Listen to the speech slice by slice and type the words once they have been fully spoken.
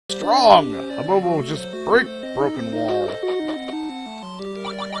strong. Abobo just break broken wall.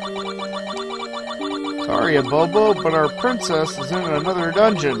 Sorry, Abobo, but our princess is in another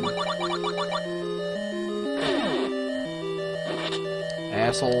dungeon.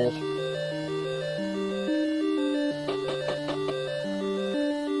 Asshole.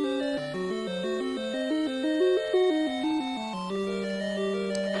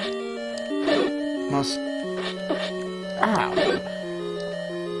 Must... Ow.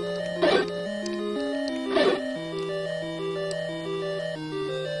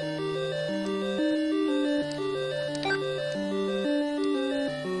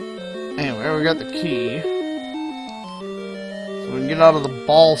 Anyway, we got the key. So we can get out of the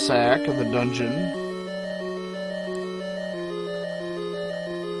ball sack of the dungeon.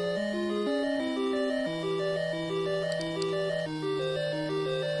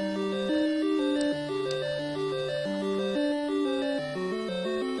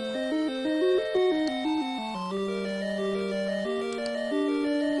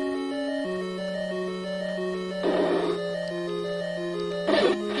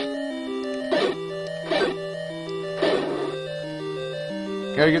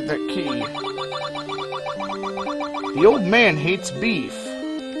 Gotta get that key. The old man hates beef.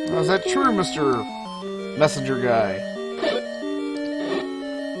 Oh, is that true, Mr. Messenger guy?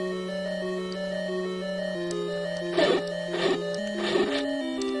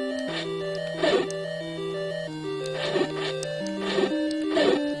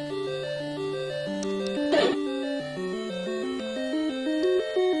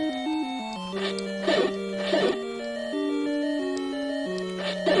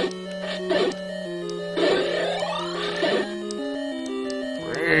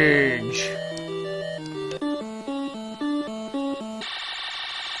 Rage.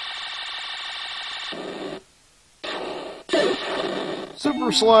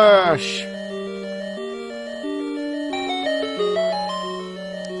 Super Slash.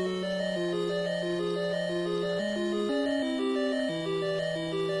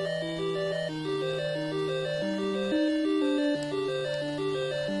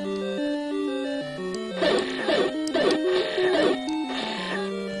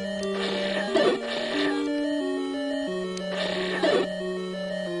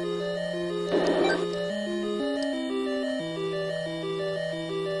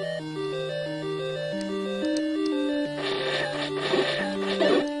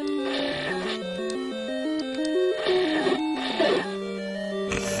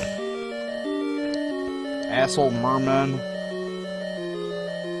 Asshole merman.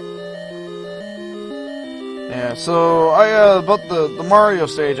 Yeah, so about the Mario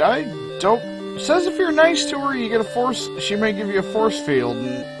stage, I don't. It says if you're nice to her, you get a force. She may give you a force field,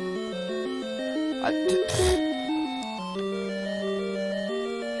 and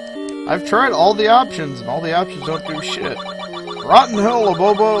I've tried all the options, and all the options don't do shit. Rotten hell,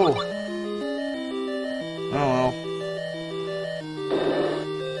 Abobo. Oh well.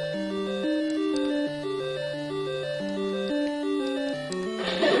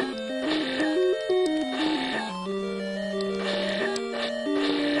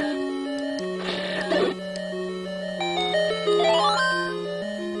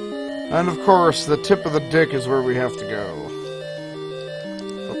 And of course, the tip of the dick is where we have to go.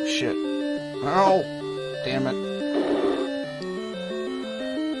 Oh shit. Oh, damn it.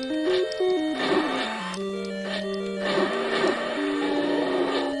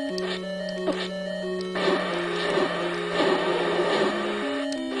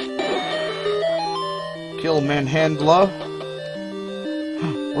 Kill Manhandla.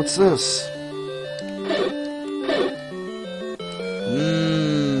 What's this?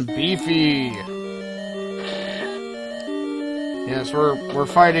 Beefy. Yes, we're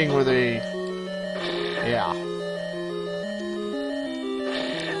fighting with a... Yeah.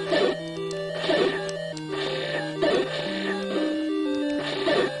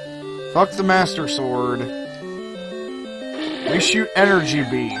 Fuck the Master Sword. We shoot energy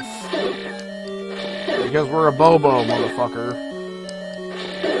beef. Because we're a Bobo, motherfucker.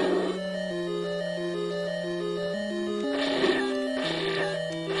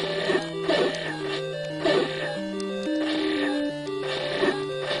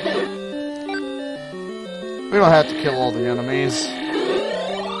 We don't have to kill all the enemies.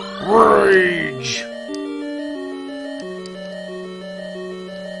 Rage!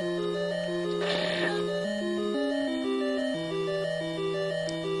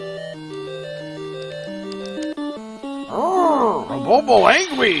 Abobo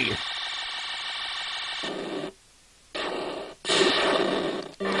angry!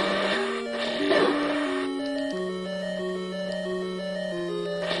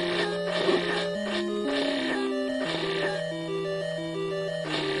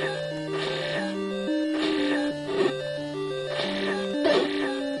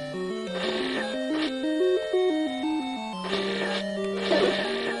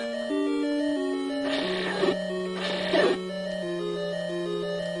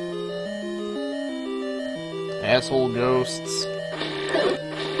 asshole ghosts.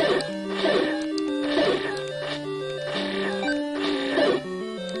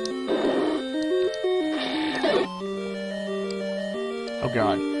 Oh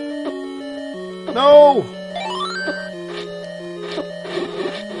god. No!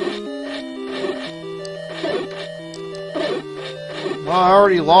 Well, I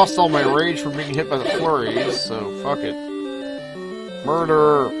already lost all my rage from being hit by the flurries, so fuck it.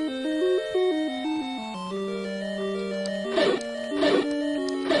 Murder!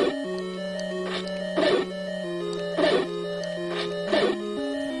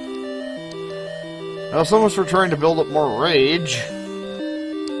 Now, so much for trying to build up more rage.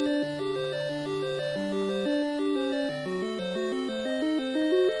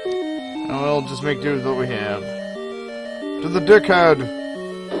 And we'll just make do with what we have. To the dickhead!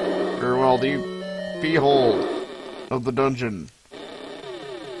 Or, well, the beehole of the dungeon.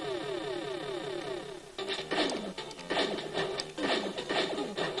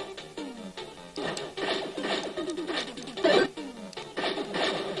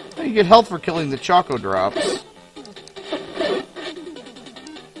 You get health for killing the Choco Drops.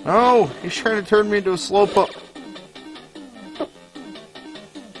 Oh, he's trying to turn me into a slowpoke.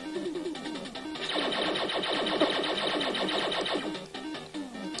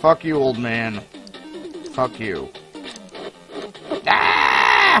 Fuck you, old man. Fuck you.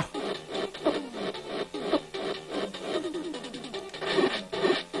 Ah!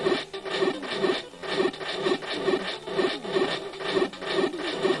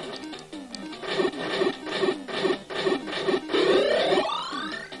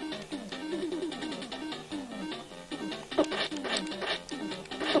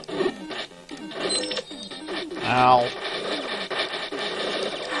 Ow.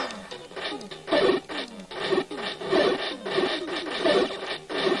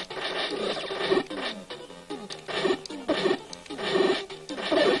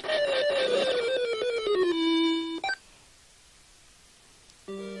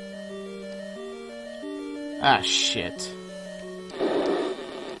 Ah, shit.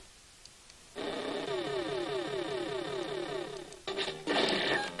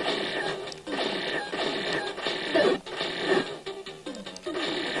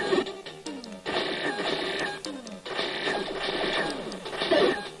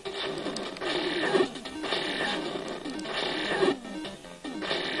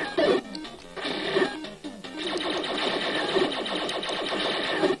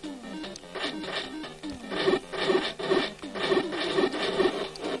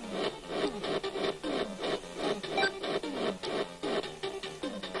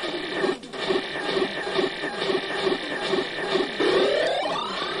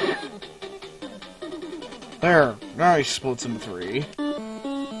 There, now he splits into three.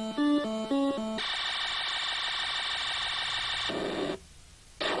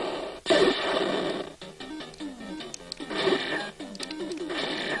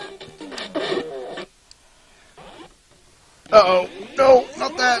 Uh-oh. No,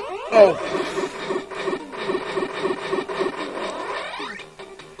 not that. Oh.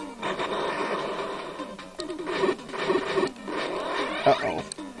 Uh-oh.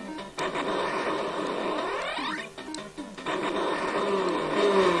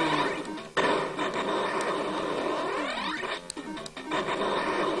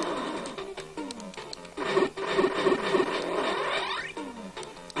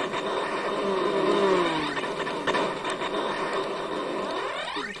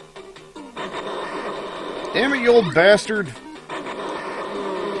 Damn it, you old bastard.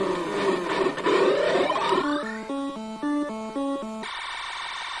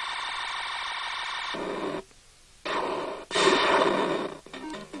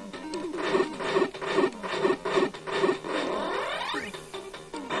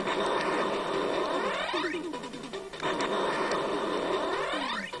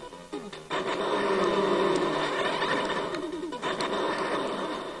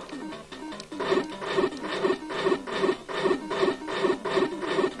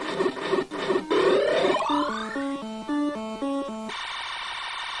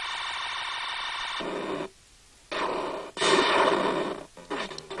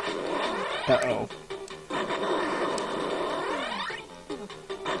 Uh-oh.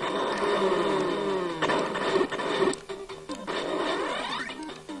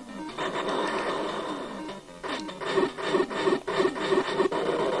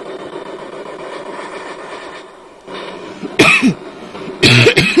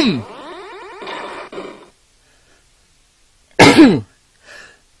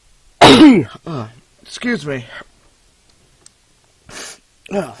 Excuse me.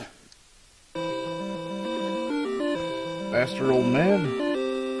 Bastard old man.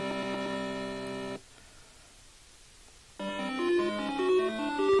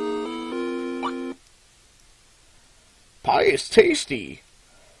 Pie is tasty.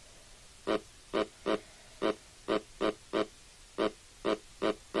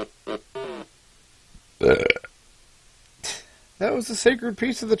 That was a sacred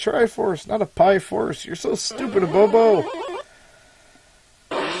piece of the Triforce, not a pie force. You're so stupid, Abobo.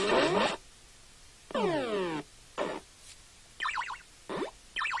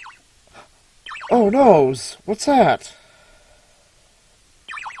 Oh, noes. What's that?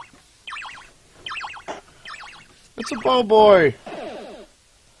 It's a Boboy.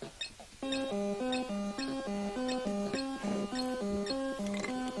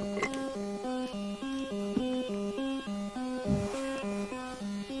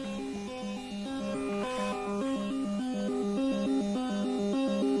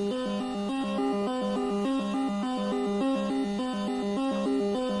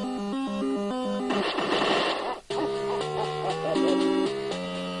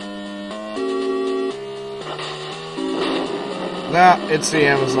 Nah, it's the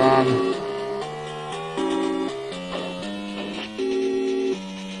Amazon.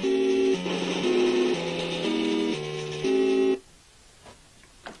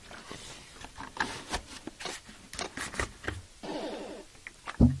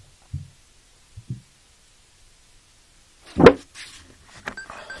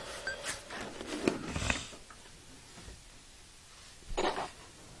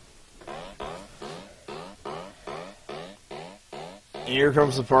 Here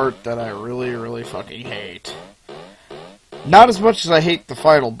comes the part that I really fucking hate. Not as much as I hate the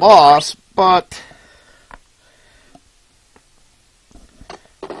final boss, but...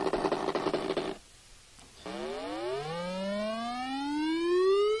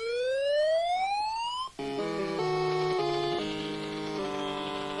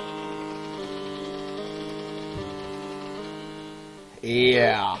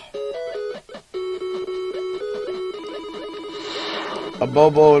 yeah.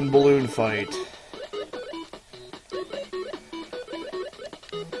 Abobo and balloon fight.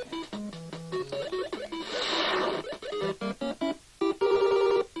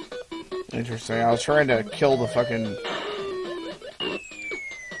 Interesting. I was trying to kill the fucking...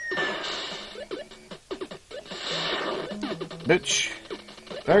 bitch.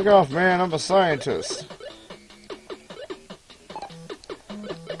 Back off, man. I'm a scientist.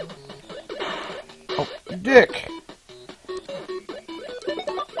 Oh, dick.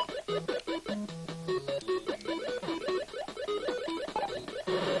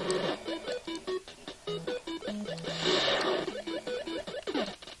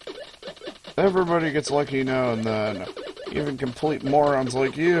 Everybody gets lucky now and then. Even complete morons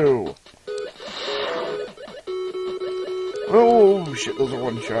like you. Oh, shit, those are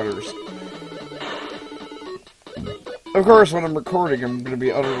one-shotters. Of course, when I'm recording, I'm gonna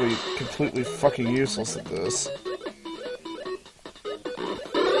be utterly, completely fucking useless at this.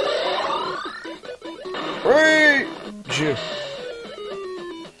 Rage!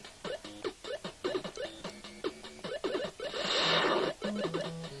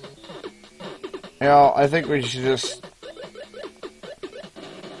 You know, I think we should just...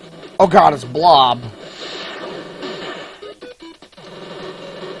 oh god, it's Blob.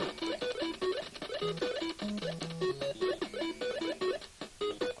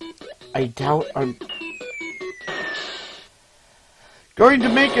 I doubt I'm... going to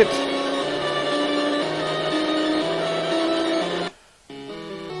make it!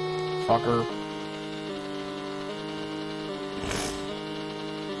 Fucker.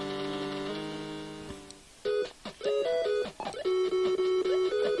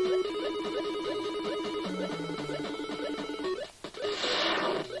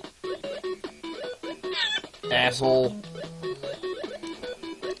 Asshole.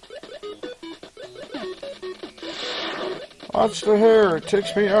 Watch the hair. It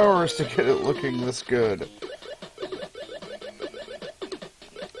takes me hours to get it looking this good.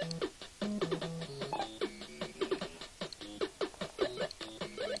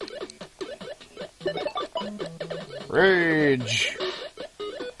 Rage.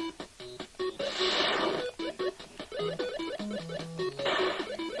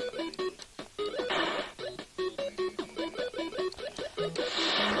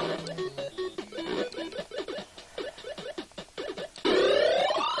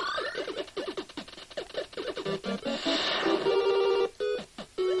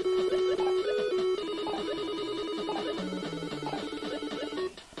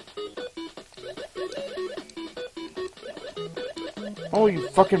 Oh, you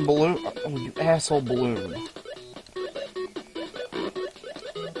fucking balloon. Oh, you asshole balloon.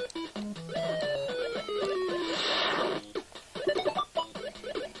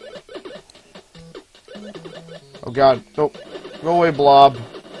 Oh god. Nope. Go away, blob.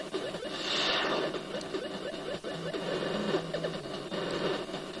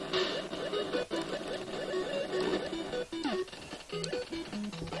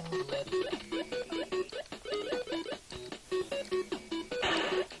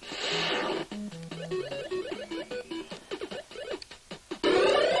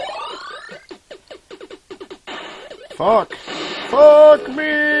 Fuck. Fuck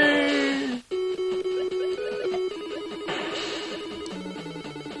me!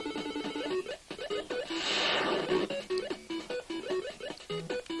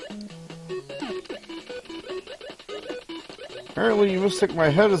 Apparently you mistook my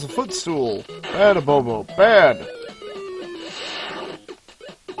head as a footstool. Bad, Abobo. Bad.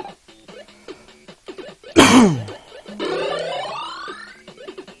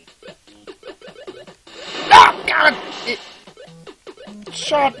 Ah, God! It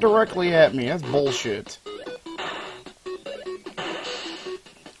shot directly at me. That's bullshit.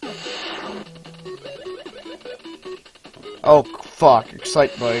 Oh, fuck.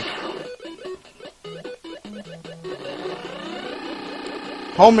 Excite bike.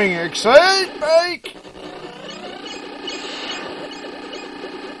 Homing excite bike!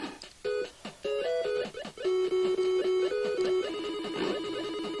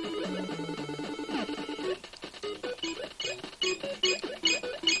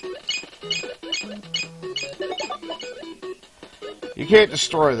 You can't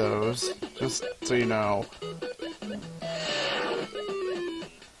destroy those, just so you know.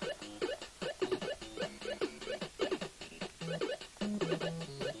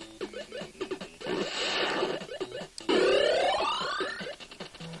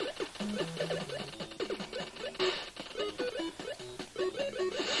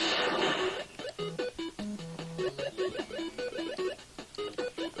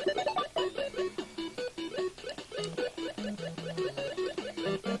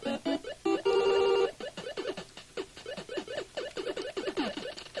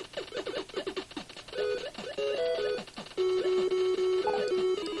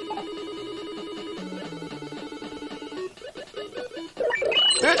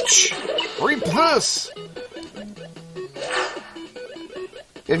 Bitch! Reap this!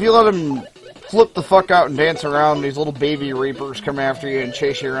 If you let him flip the fuck out and dance around, these little baby reapers come after you and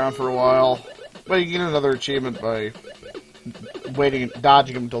chase you around for a while. But you get another achievement by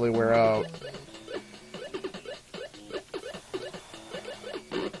dodging them until they wear out.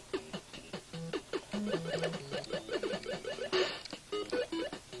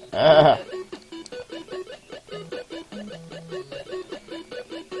 Ah.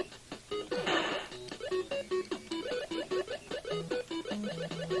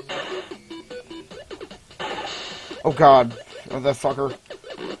 Oh god. Oh, that fucker.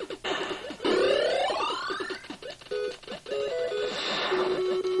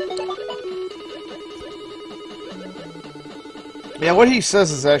 Yeah, what he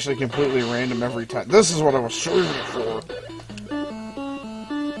says is actually completely random every time. This is what I was shooting for.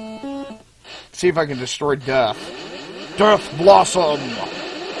 See if I can destroy Death. Death Blossom!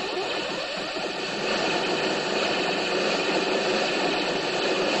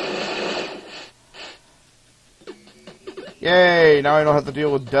 Yay! Now I don't have to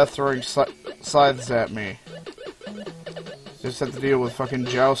deal with Death throwing scythes at me. Just have to deal with fucking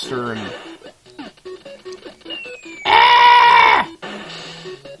Jouster and... Ah!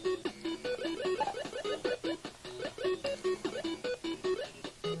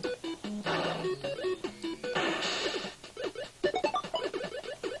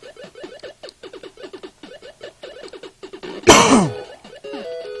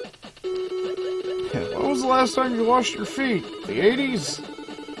 When was the last time you washed your feet? The 80s?